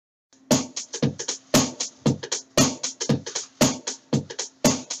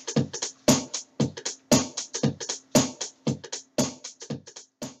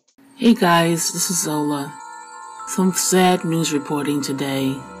Hey guys, this is Zola. Some sad news reporting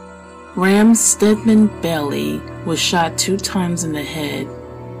today. Rams Stedman Bailey was shot 2 times in the head.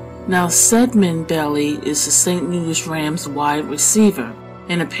 Now Stedman Bailey is the St. Louis Rams wide receiver,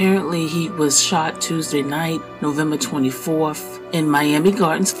 and apparently he was shot Tuesday night, November 24th, in Miami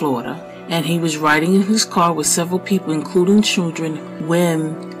Gardens, Florida, and he was riding in his car with several people, including children,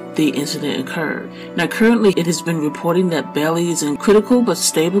 when the incident occurred. Now currently it has been reporting that Bailey is in critical but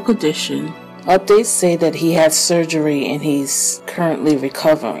stable condition. Updates say that he had surgery and he's currently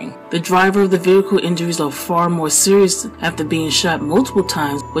recovering. The driver of the vehicle injuries are far more serious after being shot multiple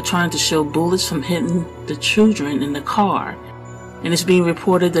times but trying to shield bullets from hitting the children in the car. And it's being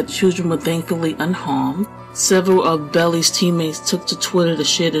reported that the children were thankfully unharmed. Several of Bailey's teammates took to Twitter to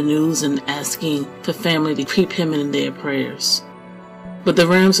share the news and asking for family to keep him in their prayers. But the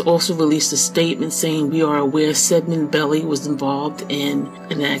Rams also released a statement saying, "We are aware Stedman Bailey was involved in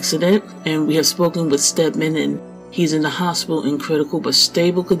an accident, and we have spoken with Stedman, and he's in the hospital in critical but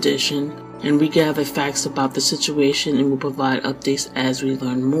stable condition, and we gather facts about the situation and will provide updates as we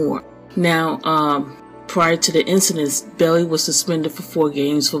learn more." Now, prior to the incidents, Bailey was suspended for 4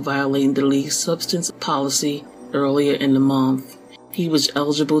 games for violating the league's substance policy earlier in the month. He was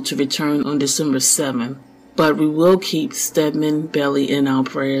eligible to return on December 7th. But we will keep Stedman Bailey in our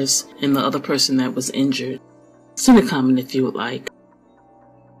prayers and the other person that was injured. Send a comment if you would like.